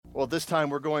Well, this time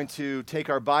we're going to take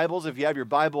our Bibles. If you have your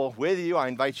Bible with you, I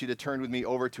invite you to turn with me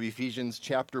over to Ephesians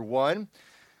chapter 1.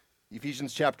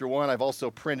 Ephesians chapter 1, I've also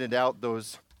printed out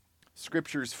those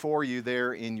scriptures for you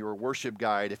there in your worship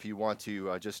guide if you want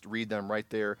to just read them right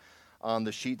there on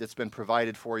the sheet that's been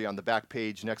provided for you on the back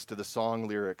page next to the song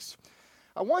lyrics.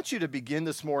 I want you to begin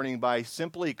this morning by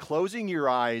simply closing your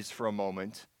eyes for a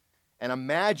moment and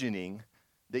imagining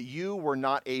that you were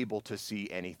not able to see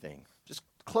anything. Just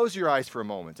close your eyes for a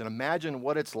moment and imagine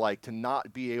what it's like to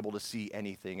not be able to see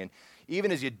anything. And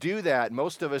even as you do that,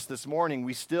 most of us this morning,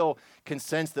 we still can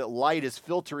sense that light is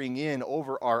filtering in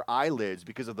over our eyelids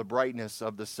because of the brightness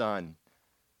of the sun.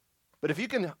 But if you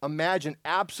can imagine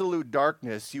absolute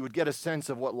darkness, you would get a sense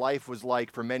of what life was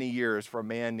like for many years for a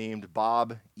man named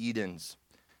Bob Edens.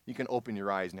 You can open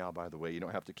your eyes now, by the way. You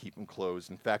don't have to keep them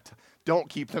closed. In fact, don't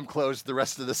keep them closed the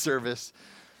rest of the service.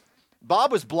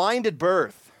 Bob was blind at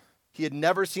birth. He had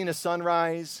never seen a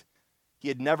sunrise. He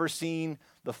had never seen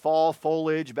the fall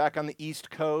foliage back on the East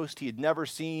Coast. He had never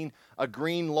seen a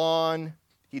green lawn.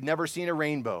 He'd never seen a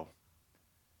rainbow.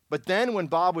 But then when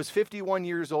Bob was 51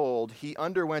 years old, he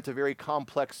underwent a very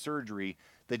complex surgery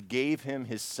that gave him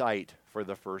his sight for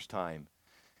the first time.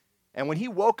 And when he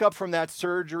woke up from that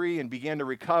surgery and began to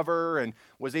recover and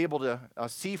was able to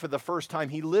see for the first time,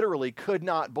 he literally could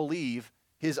not believe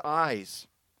his eyes.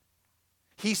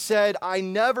 He said, "I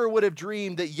never would have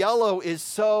dreamed that yellow is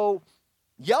so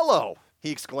yellow," he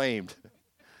exclaimed.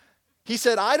 He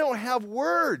said, "I don't have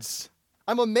words.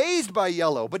 I'm amazed by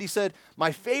yellow." But he said,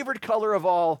 "My favorite color of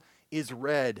all is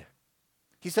red."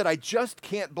 He said, "I just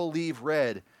can't believe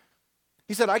red."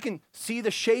 He said, "I can see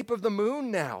the shape of the moon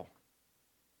now.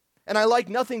 And I like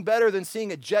nothing better than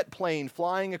seeing a jet plane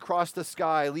flying across the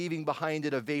sky, leaving behind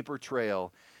it a vapor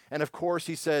trail." And of course,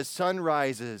 he says,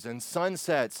 sunrises and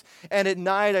sunsets. And at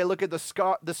night, I look at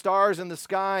the stars in the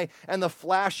sky and the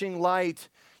flashing light.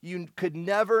 You could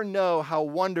never know how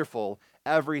wonderful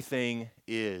everything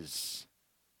is.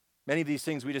 Many of these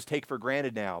things we just take for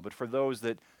granted now, but for those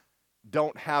that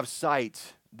don't have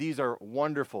sight, these are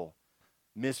wonderful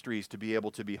mysteries to be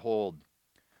able to behold.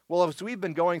 Well, as we've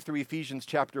been going through Ephesians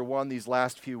chapter 1 these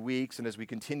last few weeks, and as we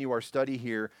continue our study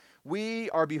here, we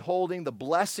are beholding the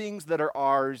blessings that are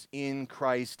ours in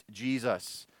Christ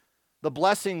Jesus. The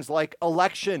blessings like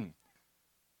election,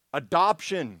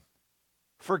 adoption,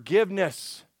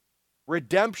 forgiveness,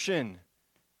 redemption,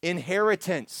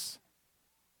 inheritance.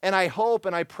 And I hope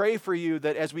and I pray for you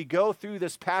that as we go through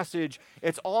this passage,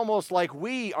 it's almost like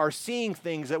we are seeing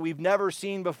things that we've never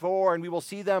seen before, and we will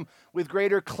see them with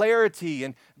greater clarity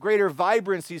and greater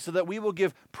vibrancy so that we will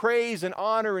give praise and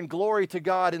honor and glory to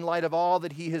God in light of all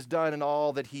that He has done and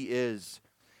all that He is.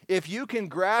 If you can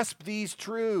grasp these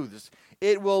truths,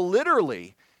 it will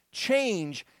literally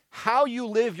change how you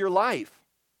live your life.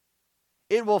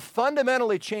 It will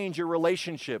fundamentally change your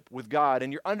relationship with God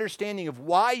and your understanding of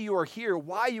why you are here,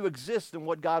 why you exist, and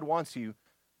what God wants you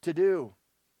to do.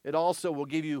 It also will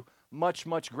give you much,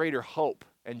 much greater hope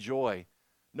and joy,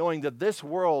 knowing that this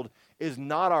world is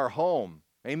not our home.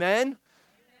 Amen?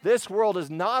 This world is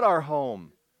not our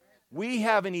home. We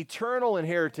have an eternal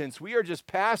inheritance. We are just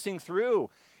passing through,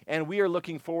 and we are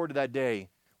looking forward to that day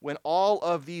when all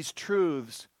of these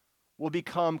truths will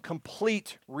become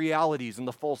complete realities in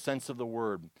the full sense of the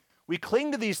word. We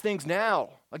cling to these things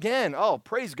now. Again,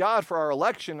 praise God for our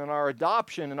election and our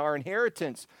adoption and our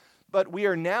inheritance. But we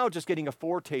are now just getting a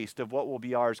foretaste of what will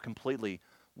be ours completely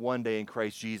one day in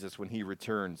Christ Jesus when He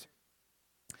returns.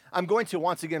 I'm going to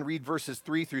once again read verses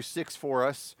 3 through 6 for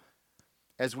us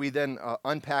as we then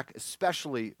unpack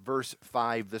especially verse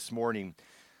 5 this morning.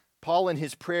 Paul in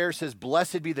his prayer says,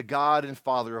 "Blessed be the God and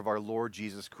Father of our Lord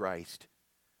Jesus Christ,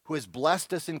 who has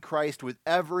blessed us in Christ with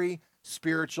every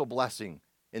spiritual blessing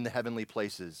in the heavenly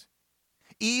places,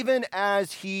 even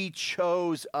as He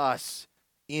chose us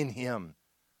in Him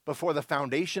before the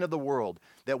foundation of the world,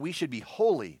 that we should be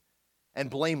holy and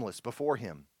blameless before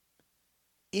Him.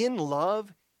 In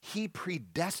love, He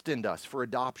predestined us for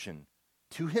adoption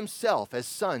to Himself as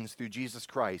sons through Jesus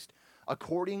Christ,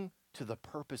 according to the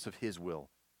purpose of His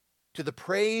will, to the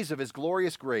praise of His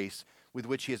glorious grace with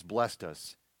which He has blessed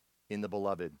us in the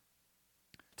beloved."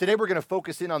 Today we're going to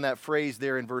focus in on that phrase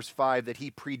there in verse 5, that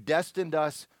He predestined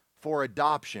us for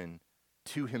adoption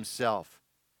to Himself.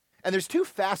 And there's two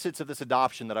facets of this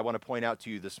adoption that I want to point out to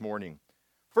you this morning.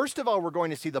 First of all, we're going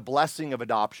to see the blessing of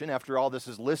adoption. After all, this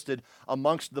is listed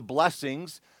amongst the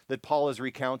blessings that Paul is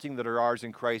recounting that are ours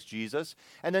in Christ Jesus.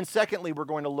 And then secondly, we're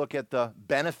going to look at the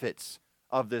benefits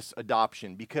of this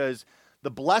adoption, because the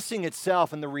blessing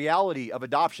itself and the reality of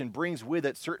adoption brings with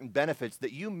it certain benefits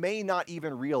that you may not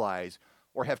even realize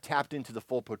or have tapped into the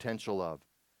full potential of.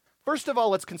 First of all,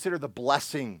 let's consider the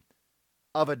blessing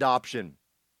of adoption.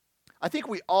 I think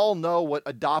we all know what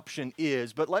adoption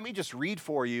is, but let me just read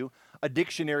for you a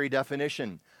dictionary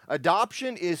definition.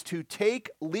 Adoption is to take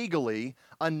legally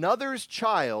another's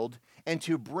child and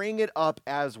to bring it up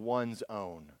as one's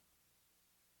own.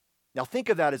 Now think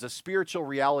of that as a spiritual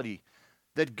reality,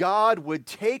 that God would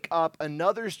take up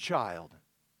another's child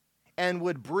and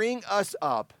would bring us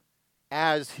up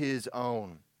as his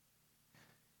own.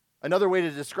 Another way to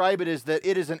describe it is that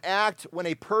it is an act when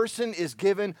a person is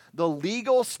given the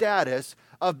legal status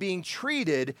of being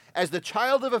treated as the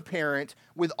child of a parent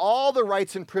with all the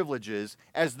rights and privileges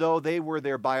as though they were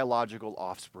their biological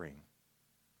offspring.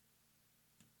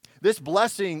 This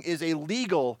blessing is a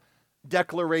legal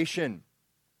declaration.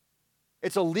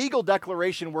 It's a legal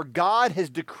declaration where God has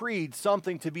decreed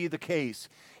something to be the case.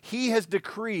 He has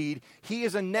decreed, he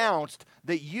has announced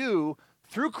that you,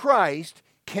 through Christ,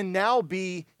 can now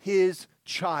be his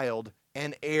child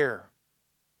and heir.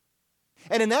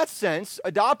 And in that sense,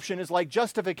 adoption is like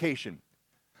justification.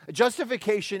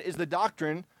 Justification is the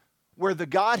doctrine where the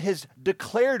God has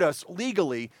declared us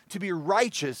legally to be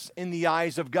righteous in the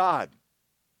eyes of God.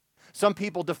 Some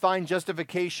people define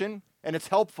justification, and it's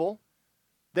helpful,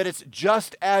 that it's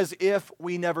just as if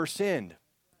we never sinned.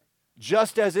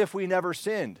 Just as if we never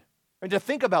sinned. And to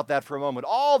think about that for a moment,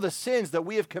 all the sins that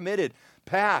we have committed,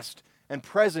 past and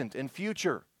present and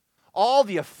future, all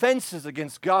the offenses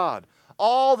against God,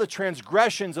 all the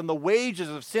transgressions and the wages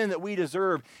of sin that we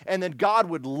deserve, and then God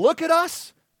would look at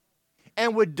us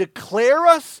and would declare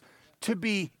us to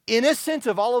be innocent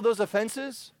of all of those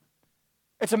offenses.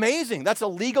 It's amazing. That's a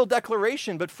legal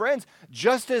declaration. But friends,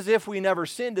 just as if we never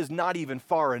sinned is not even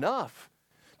far enough.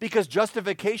 Because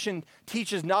justification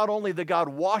teaches not only that God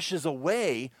washes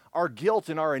away our guilt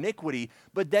and our iniquity,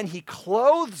 but then he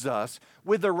clothes us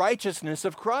with the righteousness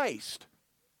of Christ.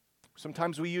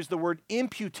 Sometimes we use the word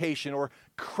imputation or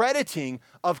crediting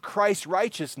of Christ's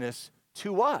righteousness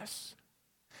to us.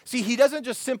 See, he doesn't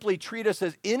just simply treat us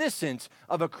as innocent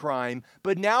of a crime,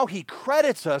 but now he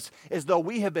credits us as though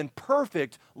we have been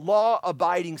perfect,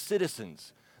 law-abiding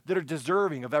citizens that are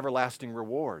deserving of everlasting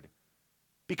reward.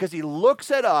 Because he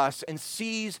looks at us and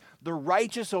sees the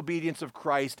righteous obedience of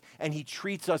Christ, and he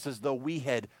treats us as though we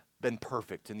had been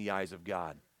perfect in the eyes of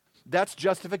God. That's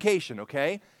justification,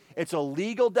 okay? It's a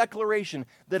legal declaration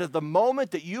that at the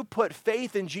moment that you put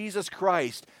faith in Jesus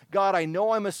Christ, God, I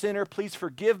know I'm a sinner. Please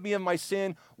forgive me of my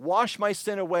sin. Wash my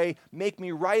sin away. Make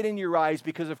me right in your eyes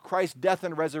because of Christ's death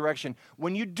and resurrection.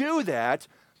 When you do that,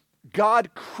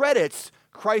 God credits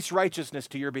Christ's righteousness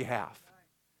to your behalf.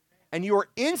 And you are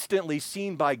instantly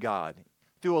seen by God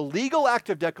through a legal act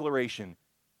of declaration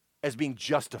as being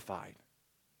justified.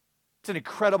 It's an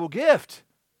incredible gift.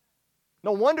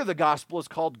 No wonder the gospel is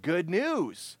called good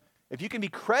news. If you can be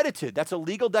credited, that's a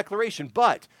legal declaration.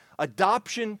 But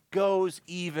adoption goes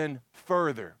even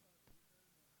further.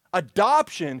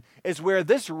 Adoption is where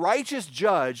this righteous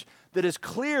judge that has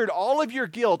cleared all of your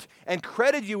guilt and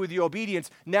credited you with your obedience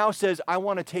now says, I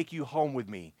want to take you home with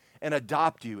me and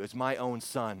adopt you as my own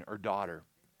son or daughter.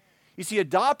 You see,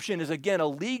 adoption is, again, a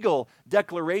legal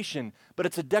declaration, but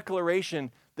it's a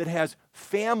declaration that has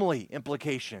family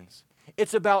implications.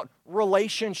 It's about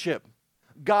relationship.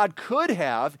 God could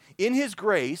have, in his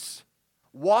grace,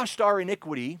 washed our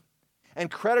iniquity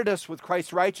and credited us with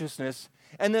Christ's righteousness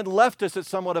and then left us at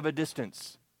somewhat of a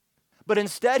distance. But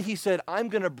instead, he said, I'm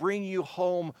going to bring you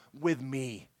home with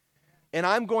me. And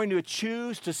I'm going to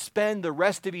choose to spend the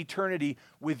rest of eternity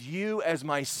with you as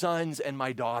my sons and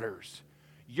my daughters.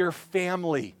 Your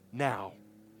family now.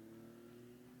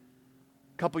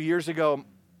 A couple years ago,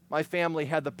 my family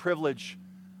had the privilege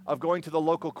of going to the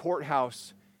local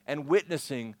courthouse and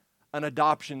witnessing an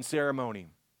adoption ceremony.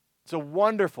 It's a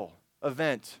wonderful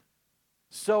event.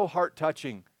 So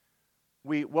heart-touching.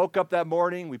 We woke up that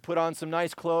morning, we put on some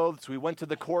nice clothes, we went to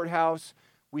the courthouse,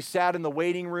 we sat in the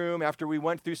waiting room after we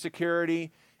went through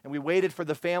security, and we waited for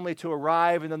the family to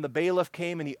arrive, and then the bailiff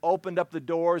came and he opened up the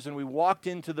doors and we walked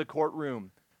into the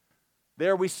courtroom.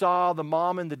 There we saw the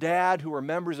mom and the dad who were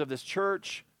members of this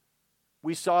church.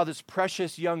 We saw this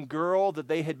precious young girl that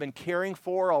they had been caring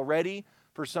for already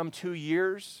for some 2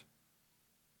 years.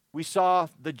 We saw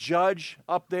the judge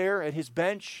up there at his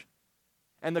bench,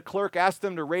 and the clerk asked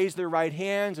them to raise their right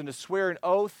hands and to swear an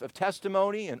oath of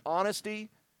testimony and honesty.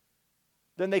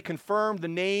 Then they confirmed the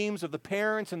names of the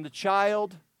parents and the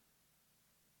child.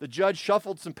 The judge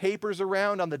shuffled some papers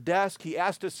around on the desk. He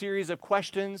asked a series of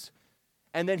questions,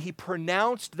 and then he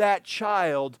pronounced that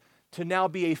child to now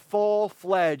be a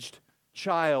full-fledged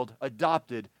child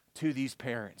adopted to these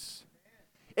parents.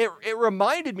 It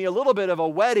reminded me a little bit of a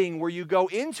wedding where you go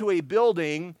into a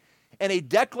building and a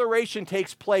declaration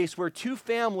takes place where two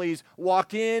families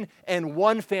walk in and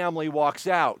one family walks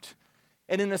out.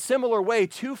 And in a similar way,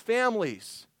 two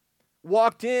families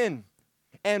walked in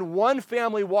and one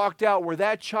family walked out, where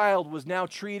that child was now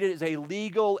treated as a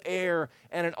legal heir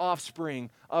and an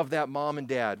offspring of that mom and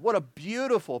dad. What a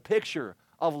beautiful picture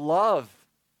of love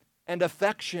and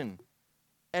affection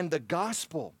and the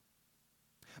gospel.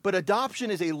 But adoption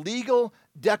is a legal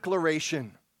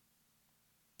declaration.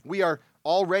 We are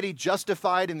already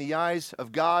justified in the eyes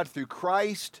of God through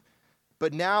Christ,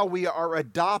 but now we are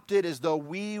adopted as though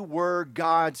we were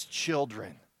God's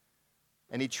children.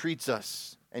 And He treats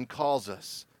us and calls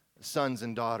us sons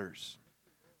and daughters.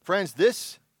 Friends,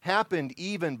 this happened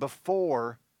even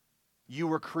before you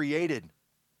were created.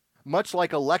 Much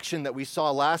like election that we saw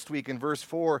last week in verse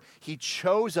 4, He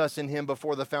chose us in Him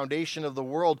before the foundation of the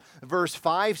world. Verse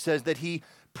 5 says that He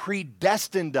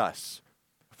predestined us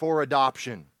for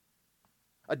adoption.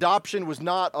 Adoption was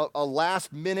not a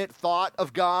last-minute thought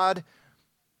of God.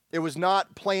 It was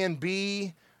not plan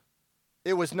B.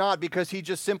 It was not because He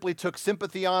just simply took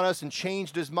sympathy on us and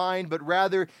changed His mind, but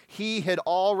rather He had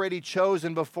already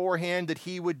chosen beforehand that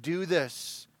He would do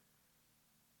this.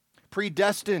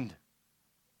 Predestined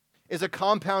is a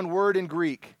compound word in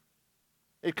Greek.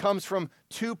 It comes from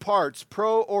two parts,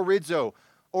 pro-orizo.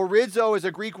 Orizo is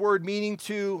a Greek word meaning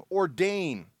to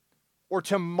ordain or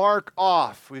to mark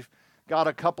off. We've got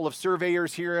a couple of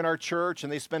surveyors here in our church,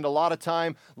 and they spend a lot of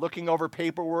time looking over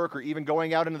paperwork or even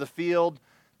going out into the field.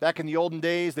 Back in the olden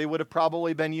days, they would have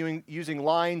probably been using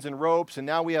lines and ropes, and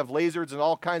now we have lasers and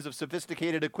all kinds of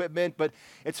sophisticated equipment. But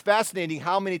it's fascinating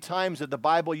how many times that the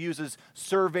Bible uses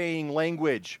surveying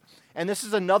language. And this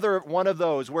is another one of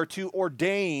those where to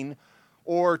ordain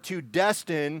or to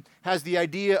destine has the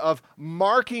idea of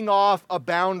marking off a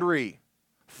boundary,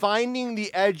 finding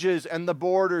the edges and the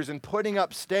borders and putting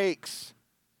up stakes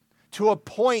to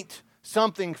appoint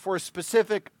something for a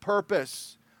specific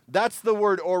purpose. That's the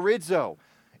word orizo.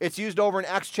 It's used over in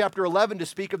Acts chapter 11 to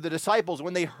speak of the disciples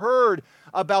when they heard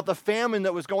about the famine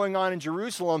that was going on in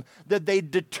Jerusalem, that they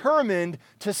determined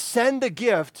to send a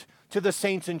gift to the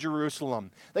saints in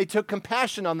Jerusalem. They took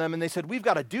compassion on them and they said, we've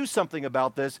got to do something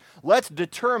about this. Let's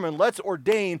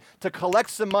ordain to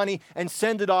collect some money and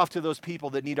send it off to those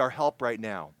people that need our help right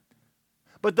now.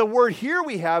 But the word here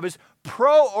we have is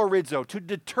pro-orizo, to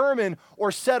determine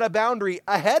or set a boundary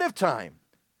ahead of time.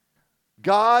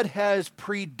 God has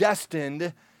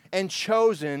predestined and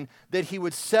chosen that He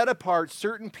would set apart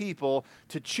certain people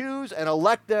to choose and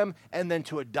elect them and then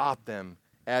to adopt them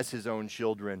as His own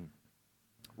children.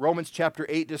 Romans chapter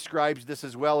 8 describes this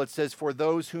as well. It says, for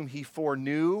those whom He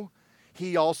foreknew,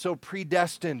 He also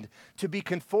predestined to be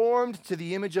conformed to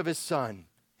the image of His Son,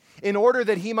 in order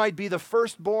that He might be the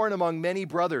firstborn among many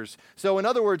brothers. So in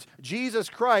other words, Jesus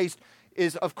Christ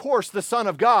is, of course, the Son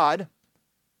of God,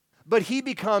 but He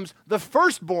becomes the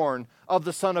firstborn of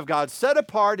the Son of God, set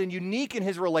apart and unique in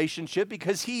His relationship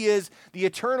because He is the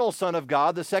eternal Son of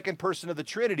God, the second person of the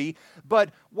Trinity.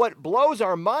 But what blows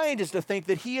our mind is to think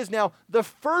that He is now the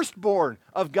firstborn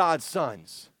of God's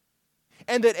sons,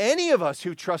 and that any of us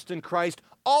who trust in Christ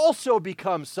also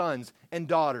become sons and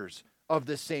daughters of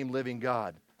this same living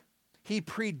God. He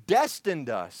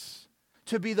predestined us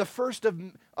to be the first of,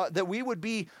 that we would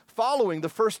be following the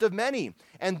first of many.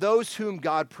 And those whom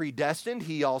God predestined,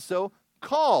 He also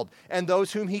called. And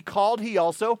those whom He called, He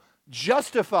also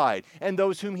justified. And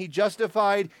those whom He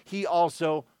justified, He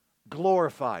also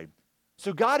glorified.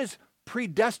 So God is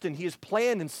predestined. He has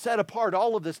planned and set apart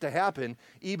all of this to happen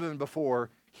even before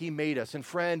He made us. And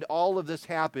friend, all of this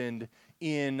happened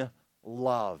in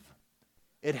love.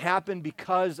 It happened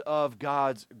because of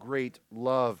God's great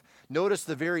love. Notice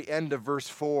the very end of verse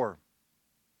 4.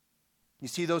 You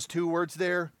see those two words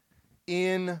there?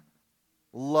 In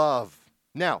love.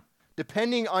 Now,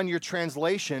 depending on your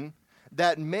translation,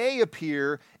 that may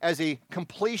appear as a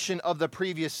completion of the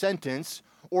previous sentence,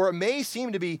 or it may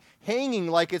seem to be hanging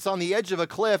like it's on the edge of a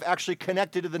cliff, actually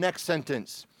connected to the next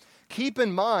sentence. Keep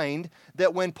in mind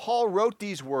that when Paul wrote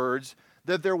these words,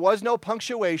 that there was no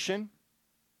punctuation,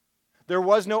 there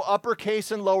was no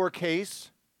uppercase and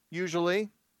lowercase, usually.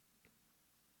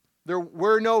 There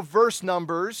were no verse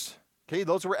numbers. Okay,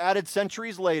 those were added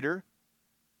centuries later.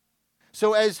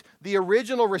 So as the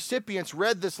original recipients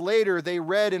read this later, they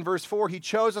read in verse 4, He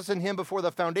chose us in Him before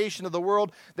the foundation of the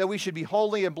world, that we should be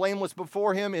holy and blameless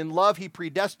before Him. In love, He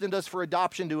predestined us for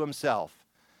adoption to Himself.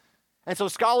 And so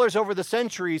scholars over the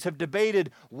centuries have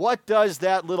debated, what does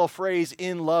that little phrase,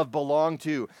 in love, belong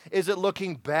to? Is it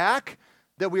looking back,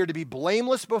 that we are to be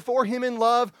blameless before Him in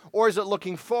love, or is it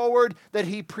looking forward, that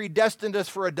He predestined us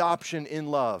for adoption in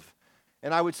love?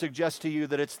 And I would suggest to you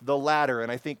that it's the latter,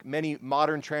 and I think many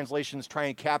modern translations try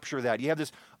and capture that. You have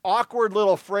this awkward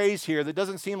little phrase here that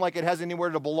doesn't seem like it has anywhere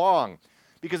to belong,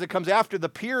 because it comes after the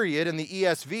period in the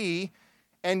ESV,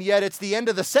 and yet it's the end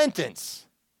of the sentence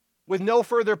with no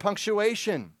further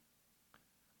punctuation.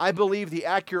 I believe the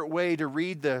accurate way to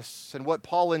read this and what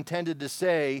Paul intended to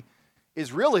say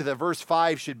is really that verse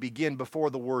 5 should begin before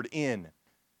the word in.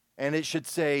 And it should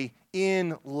say,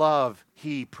 in love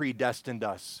he predestined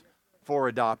us for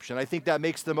adoption. I think that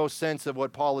makes the most sense of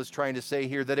what Paul is trying to say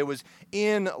here, that it was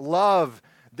in love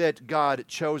that God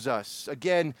chose us.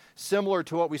 Again, similar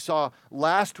to what we saw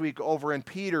last week over in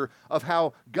Peter, of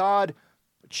how God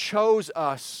chose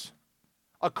us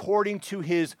according to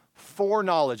his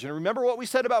foreknowledge. And remember what we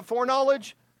said about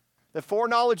foreknowledge? That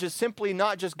foreknowledge is simply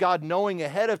not just God knowing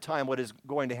ahead of time what is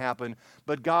going to happen,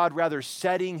 but God rather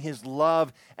setting his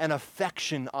love and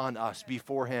affection on us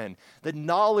beforehand. That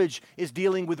knowledge is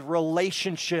dealing with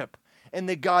relationship, and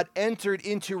that God entered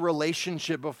into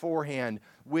relationship beforehand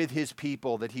with his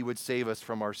people, that he would save us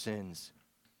from our sins.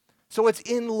 So it's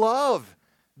in love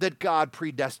that God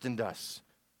predestined us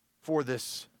for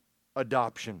this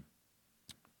adoption.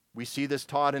 We see this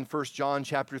taught in 1 John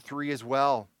chapter 3 as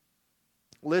well.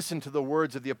 Listen to the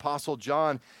words of the Apostle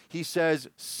John. He says,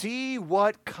 see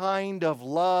what kind of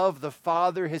love the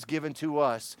Father has given to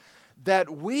us, that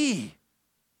we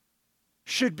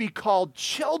should be called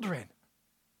children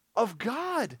of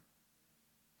God.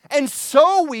 And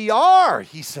so we are,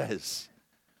 he says.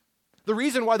 The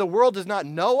reason why the world does not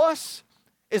know us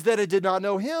is that it did not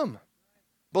know him.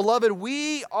 Beloved,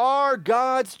 we are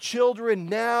God's children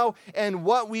now, and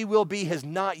what we will be has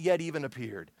not yet even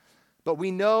appeared. But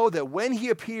we know that when he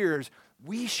appears,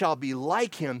 we shall be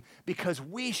like him, because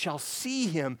we shall see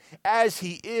him as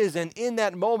he is. And in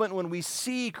that moment when we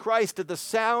see Christ at the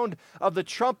sound of the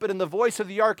trumpet and the voice of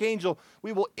the archangel,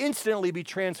 we will instantly be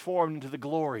transformed into the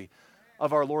glory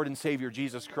of our Lord and Savior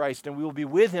Jesus Christ, and we will be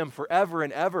with him forever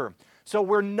and ever. So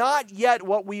we're not yet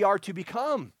what we are to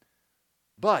become,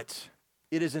 but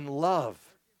it is in love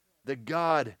that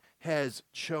God has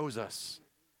chose us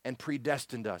and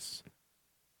predestined us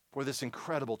for this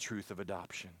incredible truth of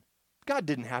adoption. God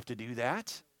didn't have to do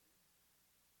that.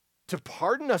 To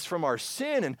pardon us from our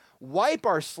sin and wipe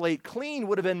our slate clean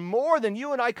would have been more than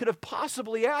you and I could have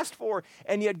possibly asked for.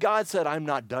 And yet God said, I'm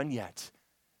not done yet.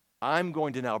 I'm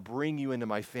going to now bring you into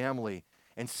my family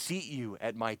and seat you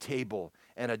at my table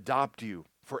and adopt you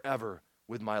forever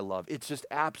with my love. It's just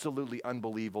absolutely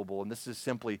unbelievable. And this is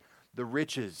simply the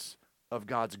riches of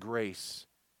God's grace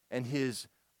and his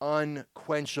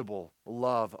unquenchable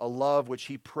love, a love which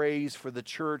he prays for the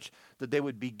church, that they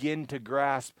would begin to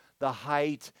grasp the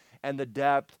height and the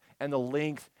depth and the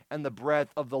length and the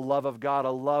breadth of the love of God,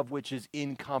 a love which is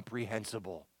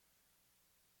incomprehensible.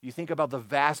 You think about the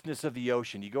vastness of the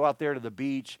ocean. You go out there to the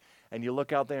beach and you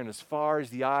look out there, and as far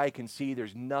as the eye can see,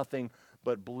 there's nothing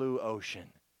but blue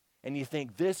ocean. And you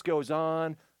think this goes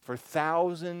on for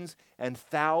thousands and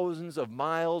thousands of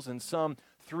miles, and some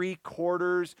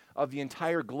 3/4 of the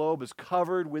entire globe is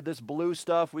covered with this blue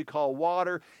stuff we call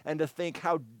water. And to think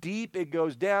how deep it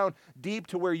goes down, deep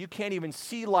to where you can't even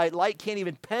see light. Light can't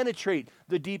even penetrate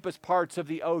the deepest parts of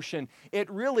the ocean. It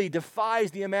really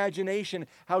defies the imagination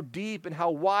how deep and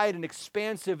how wide and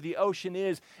expansive the ocean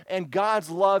is. And God's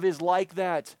love is like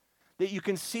that you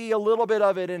can see a little bit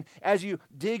of it. And as you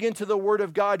dig into the Word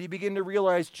of God, you begin to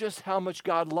realize just how much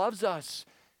God loves us.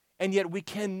 And yet we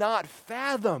cannot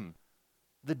fathom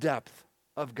the depth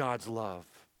of God's love.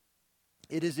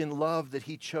 It is in love that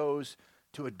he chose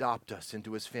to adopt us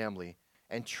into his family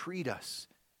and treat us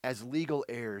as legal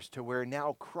heirs, to where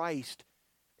now Christ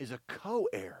is a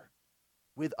co-heir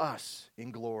with us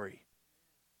in glory.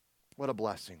 What a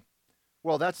blessing.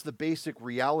 Well, that's the basic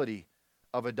reality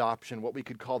of adoption, what we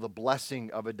could call the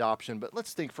blessing of adoption. But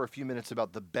let's think for a few minutes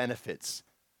about the benefits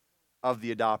of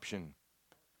the adoption.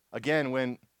 Again,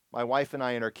 when my wife and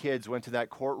I and our kids went to that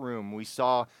courtroom, we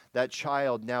saw that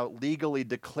child now legally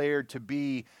declared to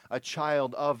be a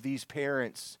child of these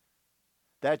parents.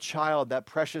 That child, that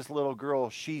precious little girl,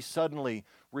 she suddenly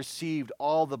received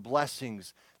all the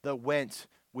blessings that went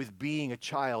with being a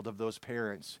child of those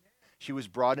parents. She was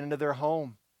brought into their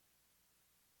home.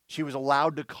 She was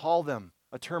allowed to call them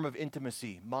a term of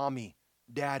intimacy, mommy,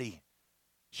 daddy.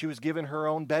 She was given her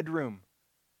own bedroom.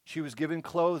 She was given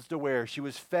clothes to wear. She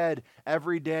was fed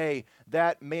every day.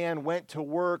 That man went to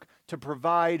work to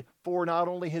provide for not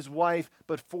only his wife,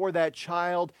 but for that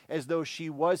child as though she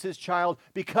was his child,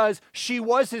 because she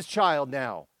was his child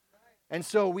now. And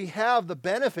so we have the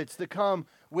benefits that come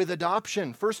with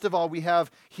adoption. First of all, we have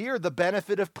here the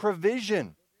benefit of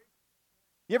provision.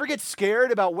 You ever get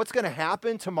scared about what's going to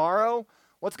happen tomorrow?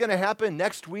 What's going to happen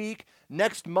next week,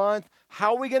 next month?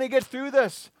 How are we going to get through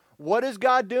this? What is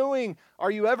God doing?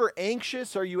 Are you ever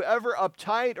anxious? Are you ever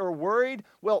uptight or worried?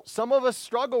 Well, some of us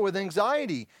struggle with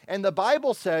anxiety, and the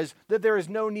Bible says that there is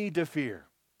no need to fear.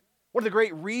 One of the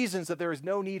great reasons that there is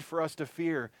no need for us to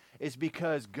fear is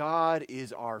because God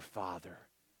is our Father,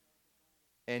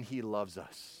 and He loves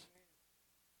us.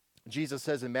 Jesus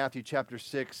says in Matthew chapter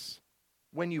 6,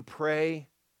 when you pray,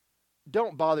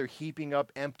 don't bother heaping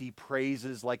up empty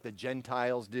praises like the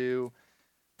Gentiles do,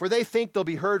 for they think they'll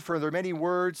be heard for their many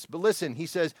words. But listen, he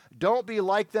says, don't be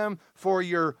like them, for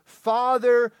your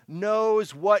Father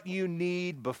knows what you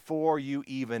need before you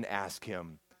even ask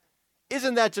Him.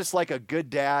 Isn't that just like a good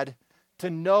dad? To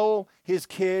know his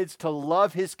kids, to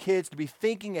love his kids, to be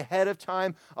thinking ahead of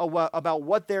time about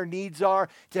what their needs are,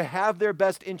 to have their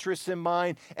best interests in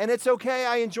mind. And it's okay,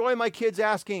 I enjoy my kids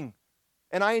asking,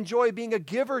 and I enjoy being a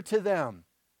giver to them.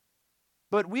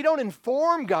 But we don't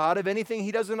inform God of anything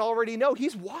He doesn't already know.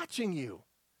 He's watching you.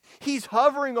 He's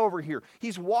hovering over here.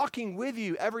 He's walking with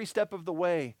you every step of the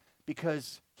way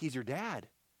because He's your dad.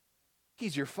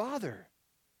 He's your Father.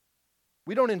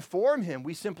 We don't inform Him.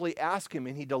 We simply ask Him,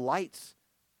 and He delights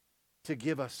to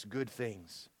give us good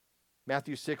things.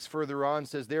 Matthew 6 further on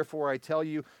says, therefore I tell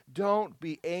you, don't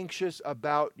be anxious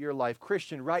about your life.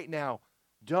 Christian, right now,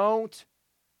 don't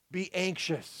be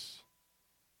anxious.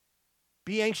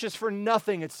 Be anxious for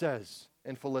nothing, it says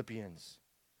in Philippians.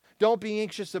 Don't be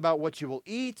anxious about what you will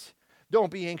eat. Don't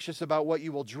be anxious about what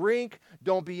you will drink.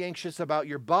 Don't be anxious about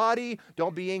your body.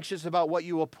 Don't be anxious about what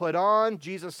you will put on.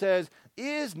 Jesus says,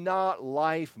 is not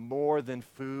life more than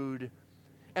food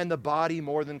and the body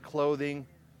more than clothing?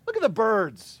 Look at the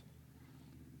birds.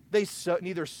 They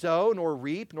neither sow nor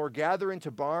reap nor gather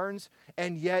into barns,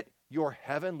 and yet your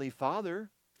heavenly Father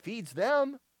feeds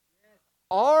them.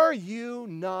 Are you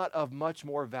not of much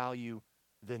more value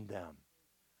than them?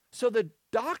 So the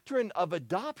doctrine of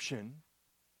adoption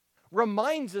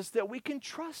reminds us that we can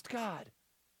trust God,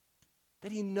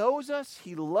 that He knows us,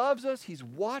 He loves us, He's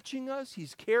watching us,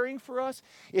 He's caring for us.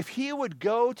 If He would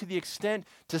go to the extent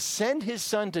to send His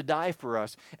Son to die for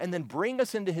us and then bring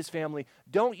us into His family,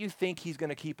 don't you think He's going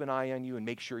to keep an eye on you and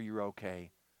make sure you're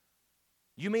okay?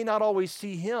 You may not always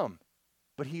see Him,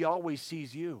 but He always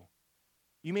sees you.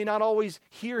 You may not always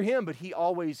hear Him, but He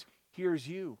always hears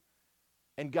you.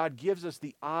 And God gives us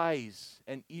the eyes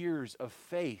and ears of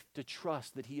faith to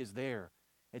trust that He is there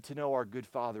and to know our good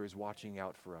Father is watching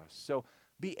out for us. So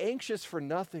be anxious for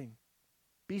nothing.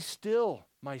 Be still,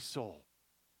 my soul.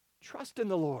 Trust in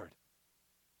the Lord.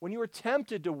 When you are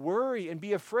tempted to worry and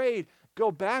be afraid, go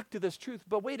back to this truth.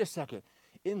 But wait a second.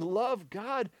 In love,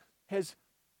 God has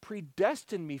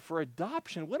predestined me for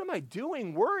adoption. What am I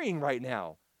doing worrying right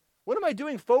now? What am I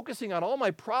doing focusing on all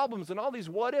my problems and all these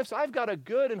what ifs? I've got a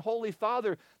good and holy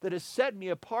Father that has set me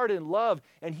apart in love,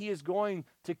 and He is going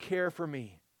to care for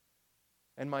me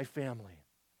and my family.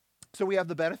 So we have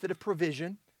the benefit of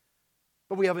provision,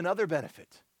 but we have another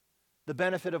benefit, the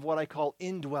benefit of what I call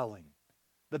indwelling.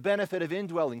 The benefit of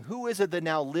indwelling. Who is it that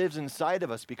now lives inside of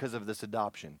us because of this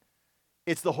adoption?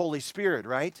 It's the Holy Spirit,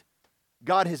 right?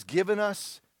 God has given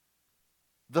us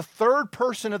the third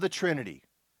person of the Trinity,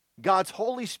 God's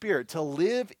Holy Spirit, to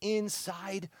live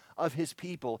inside of His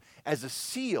people as a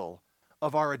seal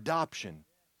of our adoption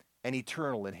and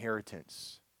eternal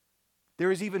inheritance.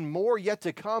 There is even more yet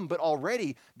to come, but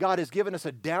already God has given us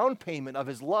a down payment of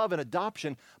His love and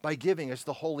adoption by giving us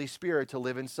the Holy Spirit to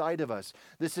live inside of us.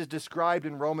 This is described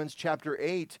in Romans chapter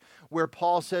 8, where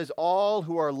Paul says, all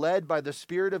who are led by the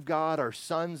Spirit of God are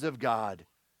sons of God.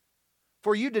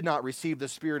 For you did not receive the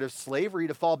spirit of slavery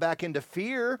to fall back into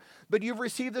fear, but you've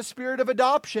received the spirit of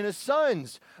adoption as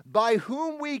sons, by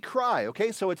whom we cry.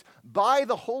 Okay, so it's by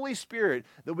the Holy Spirit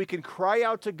that we can cry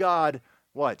out to God,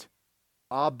 what?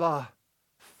 Abba,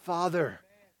 Father.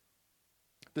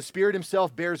 The Spirit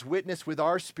Himself bears witness with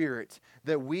our spirit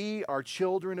that we are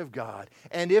children of God.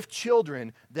 And if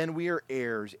children, then we are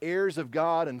heirs, heirs of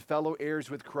God and fellow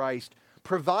heirs with Christ,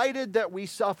 provided that we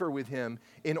suffer with Him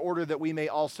in order that we may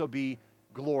also be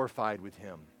glorified with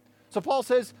Him. So Paul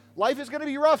says life is going to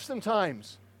be rough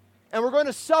sometimes, and we're going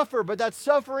to suffer, but that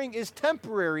suffering is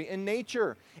temporary in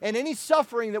nature. And any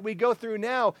suffering that we go through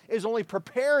now is only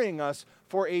preparing us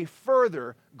for a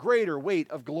further, greater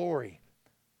weight of glory.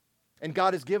 And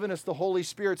God has given us the Holy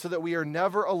Spirit so that we are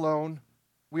never alone.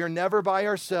 We are never by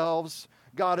ourselves.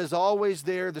 God is always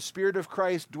there. The Spirit of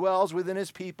Christ dwells within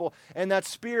His people, and that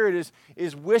Spirit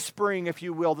is whispering, if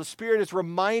you will. The Spirit is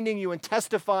reminding you and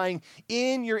testifying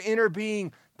in your inner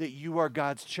being that you are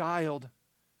God's child.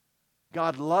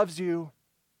 God loves you.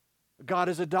 God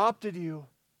has adopted you.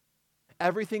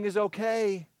 Everything is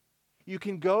okay. You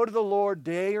can go to the Lord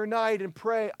day or night and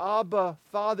pray, Abba,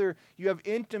 Father. You have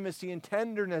intimacy and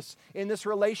tenderness in this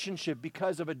relationship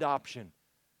because of adoption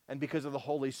and because of the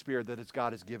Holy Spirit that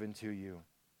God has given to you.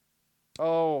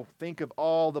 Oh, think of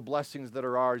all the blessings that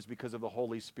are ours because of the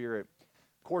Holy Spirit.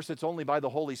 Of course, it's only by the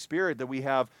Holy Spirit that we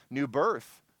have new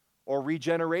birth or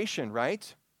regeneration,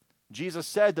 right? Jesus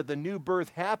said that the new birth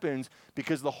happens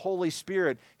because the Holy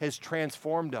Spirit has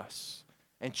transformed us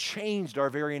and changed our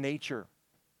very nature.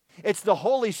 It's the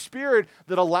Holy Spirit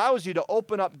that allows you to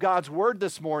open up God's Word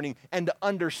this morning and to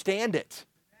understand it.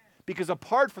 Because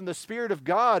apart from the Spirit of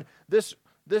God, this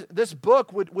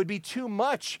book would be too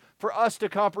much for us to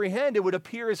comprehend. It would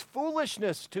appear as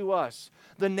foolishness to us.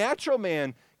 The natural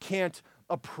man can't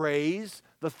appraise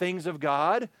the things of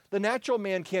God. The natural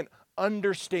man can't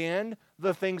understand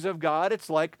the things of God. It's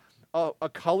like a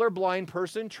colorblind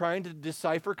person trying to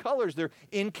decipher colors. They're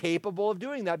incapable of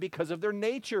doing that because of their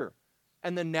nature.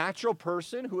 And the natural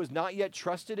person who has not yet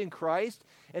trusted in Christ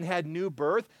and had new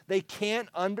birth, they can't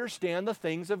understand the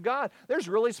things of God. There's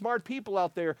really smart people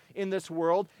out there in this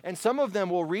world, and some of them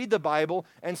will read the Bible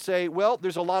and say, well,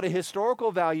 there's a lot of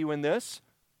historical value in this,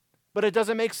 but it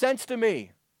doesn't make sense to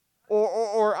me.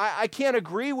 Or I can't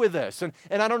agree with this, and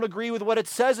I don't agree with what it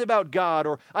says about God,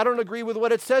 or I don't agree with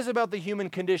what it says about the human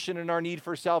condition and our need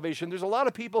for salvation. There's a lot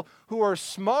of people who are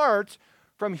smart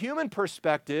from human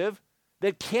perspective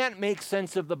that can't make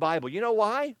sense of the Bible. You know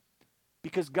why?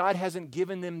 Because God hasn't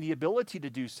given them the ability to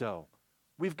do so.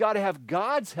 We've got to have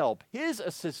God's help, His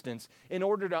assistance, in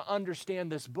order to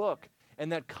understand this book, and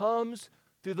that comes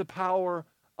through the power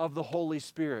of the Holy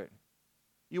Spirit.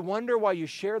 You wonder why you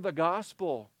share the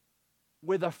gospel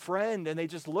with a friend and they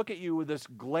just look at you with this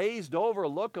glazed over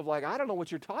look of like, I don't know what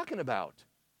you're talking about.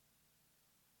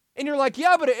 And you're like,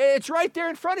 yeah, but it's right there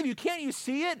in front of you. Can't you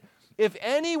see it? If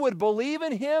any would believe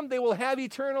in Him, they will have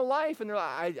eternal life. And they're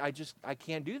like, I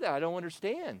can't do that. I don't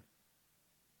understand.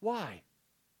 Why?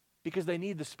 Because they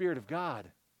need the Spirit of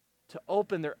God to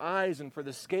open their eyes and for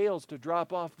the scales to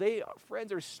drop off. They,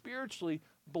 friends, are spiritually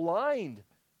blind,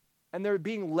 and they're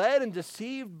being led and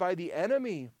deceived by the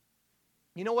enemy.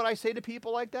 You know what I say to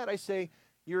people like that? I say,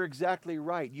 you're exactly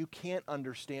right. You can't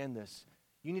understand this.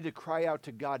 You need to cry out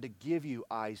to God to give you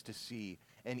eyes to see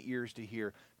and ears to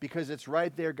hear, because it's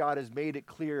right there. God has made it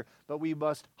clear, but we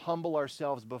must humble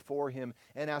ourselves before Him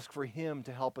and ask for Him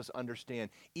to help us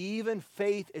understand. Even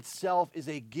faith itself is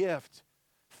a gift.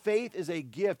 Faith is a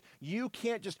gift. You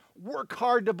can't just work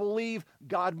hard to believe.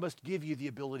 God must give you the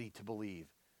ability to believe.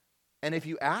 And if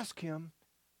you ask Him,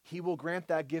 He will grant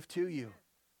that gift to you.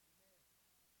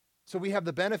 So we have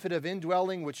the benefit of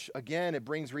indwelling, which again, it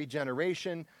brings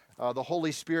regeneration. The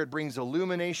Holy Spirit brings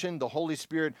illumination. The Holy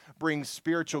Spirit brings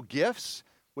spiritual gifts,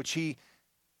 which He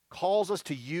calls us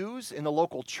to use in the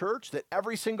local church. That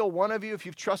every single one of you, if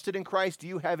you've trusted in Christ,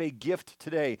 you have a gift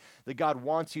today that God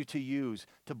wants you to use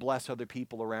to bless other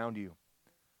people around you.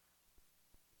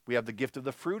 We have the gift of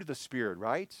the fruit of the Spirit,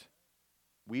 right?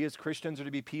 We as Christians are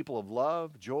to be people of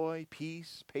love, joy,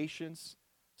 peace, patience,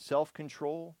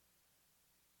 self-control.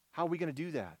 How are we going to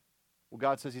do that? Well,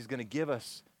 God says He's going to give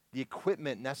us the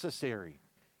equipment necessary.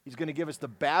 He's going to give us the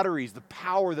batteries, the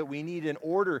power that we need in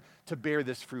order to bear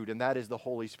this fruit, and that is the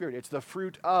Holy Spirit. It's the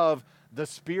fruit of the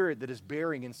Spirit that is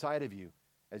bearing inside of you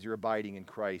as you're abiding in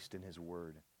Christ and His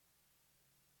Word.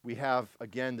 We have,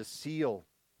 again, the seal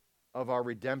of our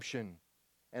redemption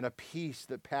and a peace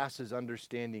that passes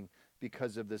understanding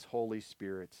because of this Holy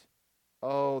Spirit.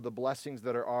 Oh, the blessings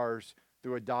that are ours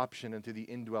through adoption and through the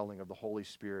indwelling of the Holy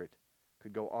Spirit.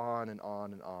 Could go on and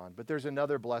on and on. But there's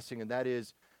another blessing, and that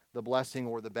is the blessing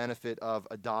or the benefit of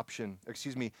adoption.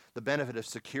 The benefit of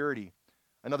security.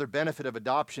 Another benefit of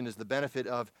adoption is the benefit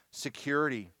of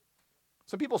security.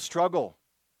 Some people struggle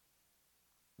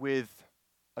with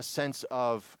a sense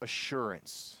of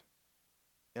assurance.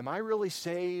 Am I really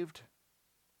saved?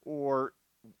 Or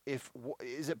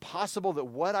is it possible that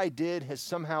what I did has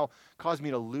somehow caused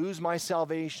me to lose my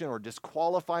salvation or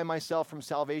disqualify myself from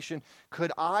salvation?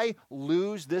 Could I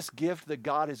lose this gift that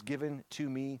God has given to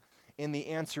me? And the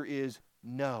answer is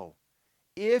no.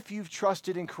 If you've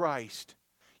trusted in Christ,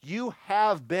 you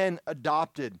have been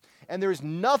adopted, and there's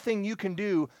nothing you can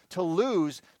do to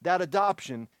lose that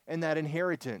adoption and that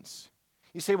inheritance.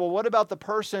 You say, well, what about the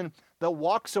person that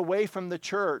walks away from the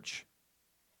church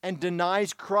and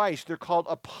denies Christ? They're called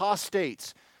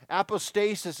apostates.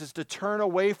 Apostasis is to turn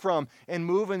away from and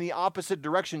move in the opposite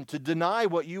direction, to deny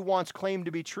what you once claimed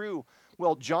to be true.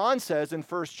 Well, John says in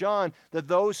 1 John that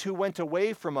those who went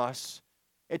away from us,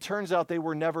 it turns out they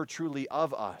were never truly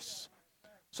of us.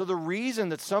 So the reason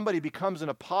that somebody becomes an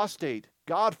apostate,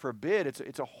 God forbid,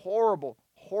 it's a horrible,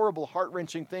 horrible,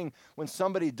 heart-wrenching thing when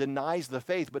somebody denies the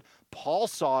faith. But Paul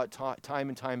saw it time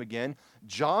and time again.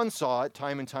 John saw it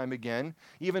time and time again.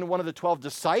 Even one of the 12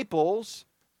 disciples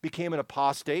became an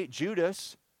apostate,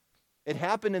 Judas. It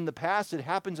happened in the past. It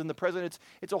happens in the present.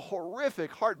 It's a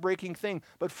horrific, heartbreaking thing.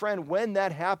 But friend, when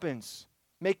that happens,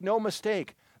 make no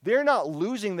mistake, they're not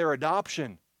losing their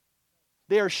adoption.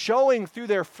 They are showing through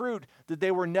their fruit that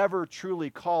they were never truly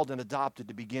called and adopted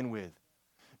to begin with.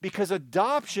 Because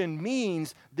adoption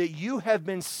means that you have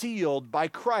been sealed by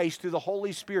Christ through the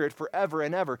Holy Spirit forever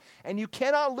and ever. And you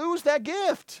cannot lose that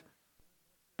gift.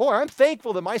 Boy, I'm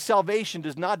thankful that my salvation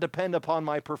does not depend upon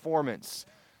my performance,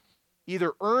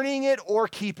 either earning it or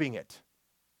keeping it.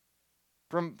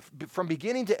 From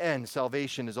beginning to end,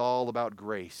 salvation is all about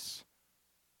grace.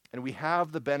 And we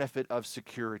have the benefit of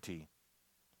security.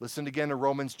 Listen again to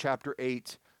Romans chapter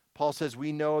 8. Paul says,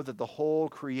 we know that the whole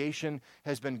creation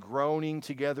has been groaning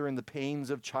together in the pains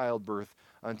of childbirth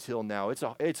until now.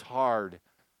 It's hard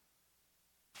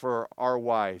for our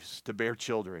wives to bear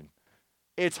children.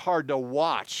 It's hard to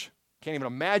watch. Can't even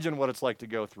imagine what it's like to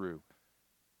go through.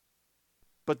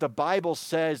 But the Bible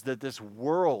says that this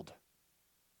world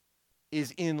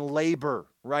is in labor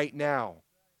right now.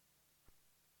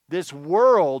 This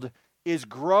world is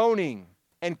groaning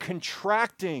and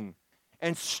contracting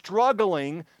and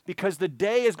struggling because the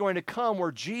day is going to come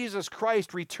where Jesus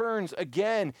Christ returns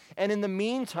again. And in the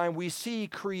meantime, we see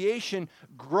creation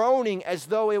groaning as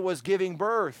though it was giving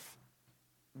birth,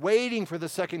 waiting for the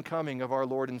second coming of our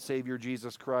Lord and Savior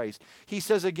Jesus Christ. He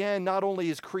says again, not only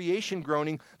is creation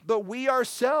groaning, but we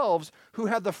ourselves who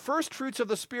have the first fruits of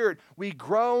the Spirit, we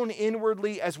groan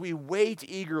inwardly as we wait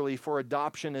eagerly for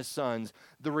adoption as sons,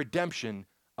 the redemption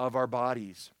of our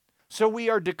bodies. So we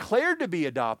are declared to be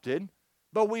adopted,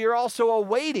 but we are also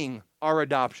awaiting our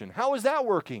adoption. How is that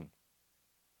working?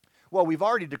 Well, we've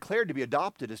already declared to be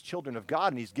adopted as children of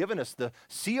God, and He's given us the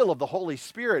seal of the Holy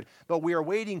Spirit, but we are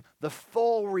waiting the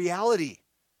full reality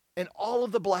and all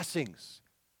of the blessings,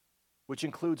 which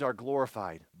includes our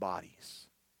glorified bodies.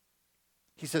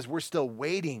 He says we're still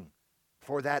waiting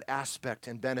for that aspect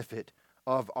and benefit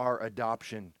of our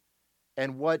adoption.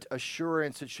 And what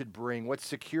assurance it should bring, what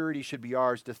security should be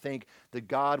ours to think that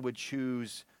God would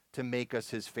choose to make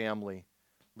us His family.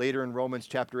 Later in Romans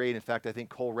chapter 8, in fact, I think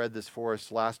Cole read this for us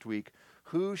last week.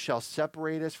 Who shall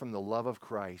separate us from the love of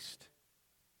Christ?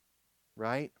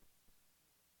 Right?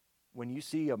 When you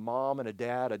see a mom and a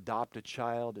dad adopt a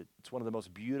child, it's one of the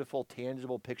most beautiful,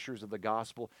 tangible pictures of the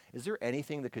gospel. Is there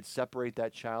anything that could separate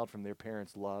that child from their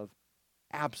parents' love?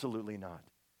 Absolutely not.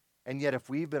 And yet if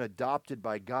we've been adopted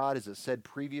by God, as it said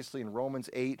previously in Romans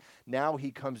 8, now He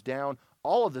comes down.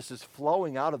 All of this is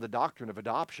flowing out of the doctrine of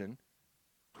adoption.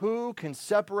 Who can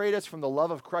separate us from the love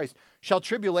of Christ? Shall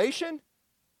tribulation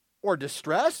or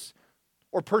distress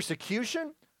or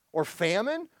persecution or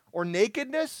famine or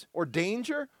nakedness or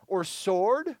danger or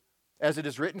sword? As it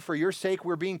is written, for your sake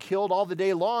we're being killed all the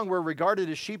day long. We're regarded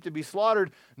as sheep to be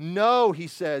slaughtered. No, he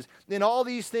says, in all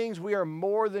these things we are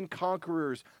more than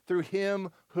conquerors through Him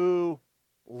who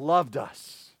loved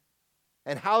us.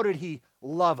 And how did He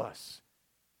love us?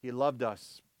 He loved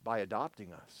us by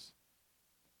adopting us.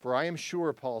 For I am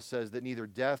sure, Paul says, that neither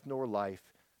death nor life,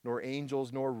 nor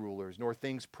angels nor rulers, nor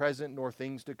things present nor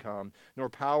things to come, nor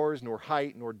powers, nor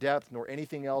height, nor depth, nor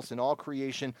anything else in all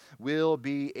creation will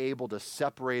be able to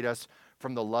separate us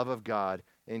from the love of God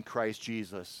in Christ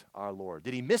Jesus our Lord.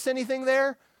 Did he miss anything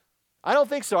there? I don't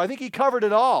think so. I think he covered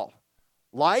it all.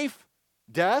 Life,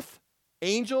 death,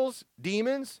 angels,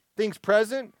 demons, things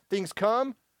present, things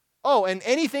come. Oh, and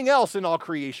anything else in all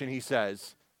creation, he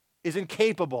says, is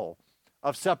incapable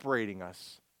of separating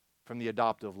us from the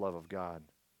adoptive love of God.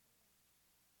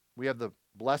 We have the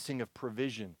blessing of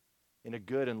provision in a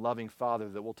good and loving Father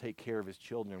that will take care of His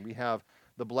children. We have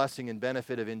the blessing and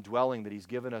benefit of indwelling, that He's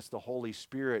given us the Holy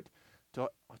Spirit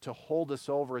to hold us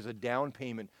over as a down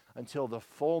payment until the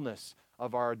fullness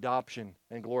of our adoption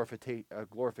and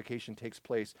glorification takes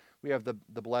place. We have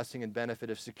the blessing and benefit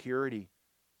of security,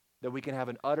 that we can have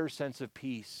an utter sense of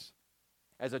peace.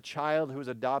 As a child who is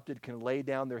adopted can lay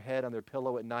down their head on their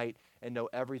pillow at night and know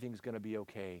everything's going to be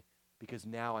okay, because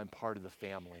now I'm part of the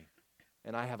family.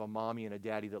 And I have a mommy and a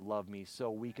daddy that love me,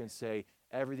 so we can say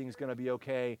everything's going to be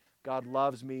okay. God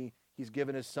loves me. He's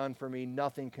given His Son for me.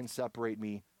 Nothing can separate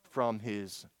me from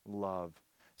His love.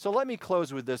 So let me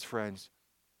close with this, friends.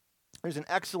 There's an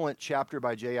excellent chapter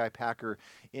by J.I. Packer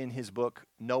in his book,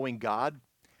 Knowing God.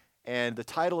 And the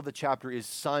title of the chapter is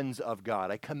Sons of God.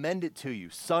 I commend it to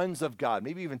you, Sons of God.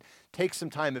 Maybe even take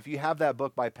some time, if you have that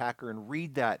book by Packer, and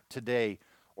read that today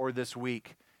or this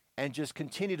week, and just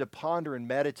continue to ponder and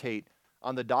meditate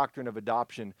on the doctrine of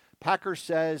adoption. Packer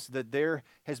says that there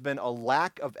has been a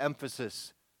lack of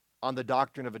emphasis on the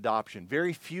doctrine of adoption.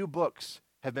 Very few books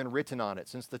have been written on it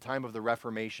since the time of the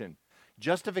Reformation.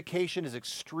 Justification is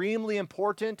extremely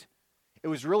important. It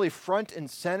was really front and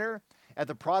center at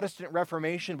the Protestant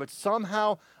Reformation, but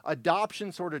somehow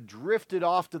adoption sort of drifted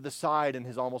off to the side and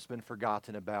has almost been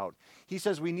forgotten about. He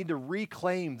says we need to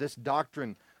reclaim this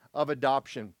doctrine of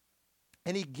adoption.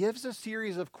 And he gives a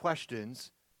series of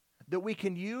questions that we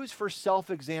can use for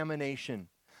self-examination.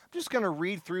 I'm just going to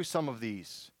read through some of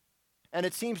these. And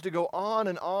it seems to go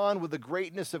on with the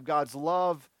greatness of God's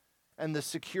love and the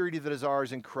security that is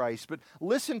ours in Christ. But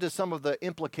listen to some of the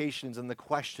implications and the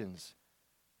questions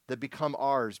that become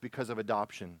ours because of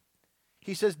adoption.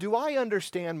 He says, do I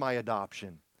understand my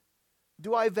adoption?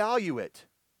 Do I value it?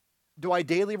 Do I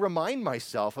daily remind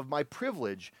myself of my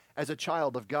privilege as a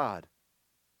child of God?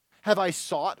 Have I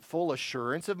sought full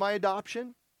assurance of my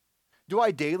adoption? Do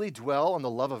I daily dwell on the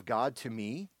love of God to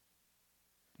me?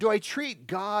 Do I treat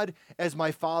God as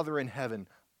my Father in heaven,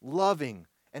 loving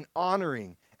and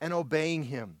honoring and obeying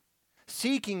Him,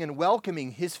 seeking and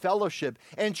welcoming His fellowship,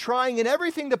 and trying in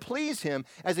everything to please Him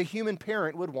as a human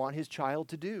parent would want his child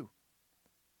to do?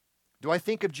 Do I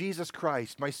think of Jesus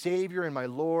Christ, my Savior and my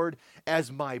Lord,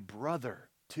 as my brother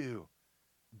too,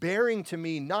 bearing to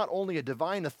me not only a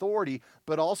divine authority,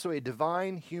 but also a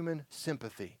divine human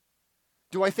sympathy?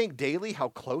 Do I think daily how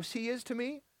close He is to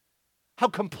me? How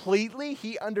completely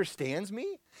He understands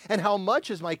me? And how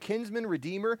much as my kinsman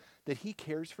redeemer that He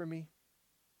cares for me?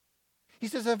 He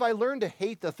says, have I learned to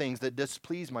hate the things that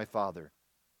displease my Father?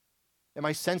 Am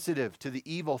I sensitive to the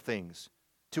evil things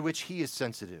to which He is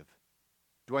sensitive?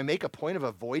 Do I make a point of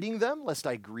avoiding them lest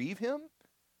I grieve Him?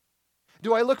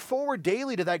 Do I look forward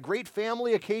daily to that great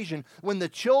family occasion when the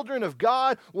children of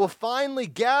God will finally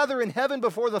gather in heaven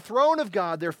before the throne of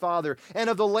God, their Father, and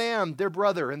of the Lamb, their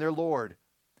brother and their Lord?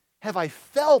 Have I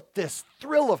felt this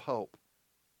thrill of hope?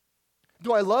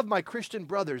 Do I love my Christian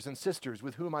brothers and sisters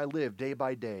with whom I live day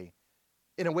by day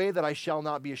in a way that I shall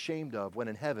not be ashamed of when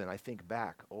in heaven I think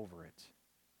back over it?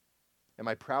 Am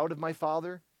I proud of my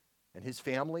Father and His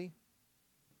family,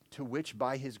 to which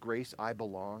by His grace I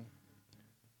belong?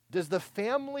 Does the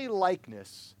family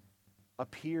likeness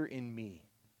appear in me?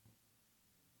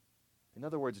 In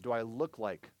other words, do I look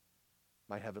like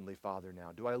my Heavenly Father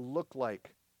now? Do I look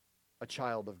like a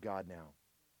child of God now?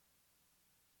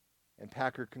 And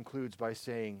Packer concludes by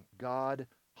saying, God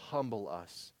humble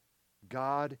us.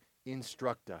 God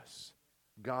instruct us.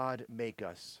 God make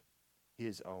us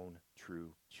His own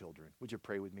true children. Would you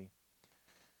pray with me?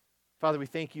 Father, we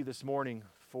thank You this morning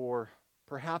for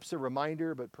perhaps a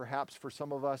reminder, but perhaps for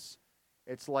some of us,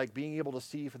 it's like being able to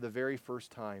see for the very first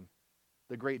time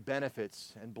the great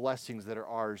benefits and blessings that are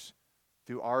ours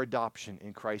through our adoption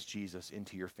in Christ Jesus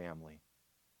into Your family.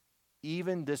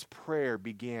 Even this prayer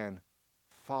began,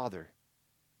 Father.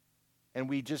 And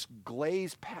we just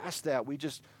glaze past that. We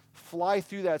just fly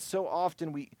through that so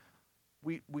often. We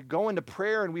go into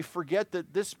prayer and we forget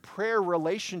that this prayer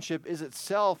relationship is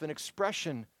itself an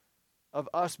expression of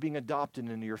us being adopted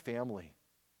into Your family.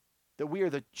 That we are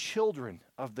the children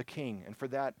of the King. And for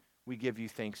that, we give You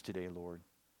thanks today, Lord.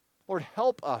 Lord,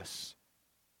 help us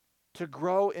to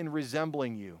grow in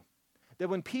resembling You. That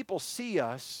when people see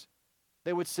us,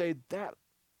 they would say, that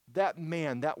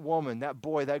man, that woman, that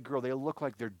boy, that girl, they look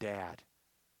like their dad.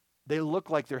 They look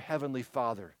like their Heavenly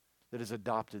Father that has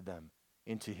adopted them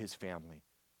into His family.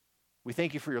 We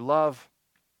thank You for Your love.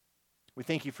 We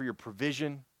thank You for Your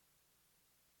provision.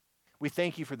 We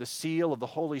thank You for the seal of the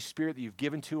Holy Spirit that You've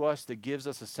given to us that gives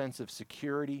us a sense of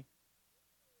security.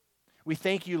 We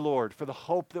thank You, Lord, for the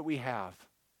hope that we have,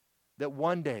 that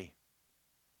one day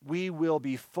we will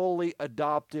be fully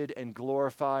adopted and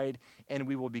glorified, and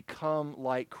we will become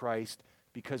like Christ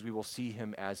because we will see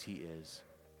Him as He is.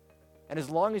 And as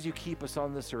long as You keep us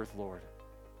on this earth, Lord,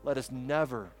 let us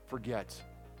never forget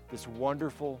this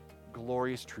wonderful,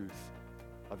 glorious truth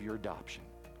of Your adoption.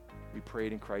 We pray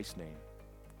it in Christ's name.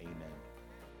 Amen.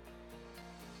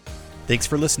 Thanks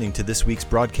for listening to this week's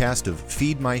broadcast of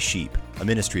Feed My Sheep, a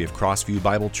ministry of Crossview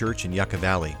Bible Church in Yucca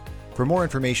Valley. For more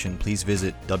information, please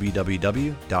visit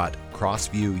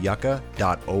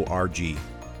www.crossviewyucca.org.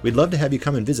 We'd love to have you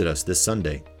come and visit us this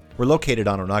Sunday. We're located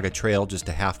on Onaga Trail, just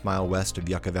a half-mile west of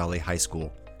Yucca Valley High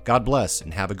School. God bless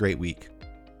and have a great week.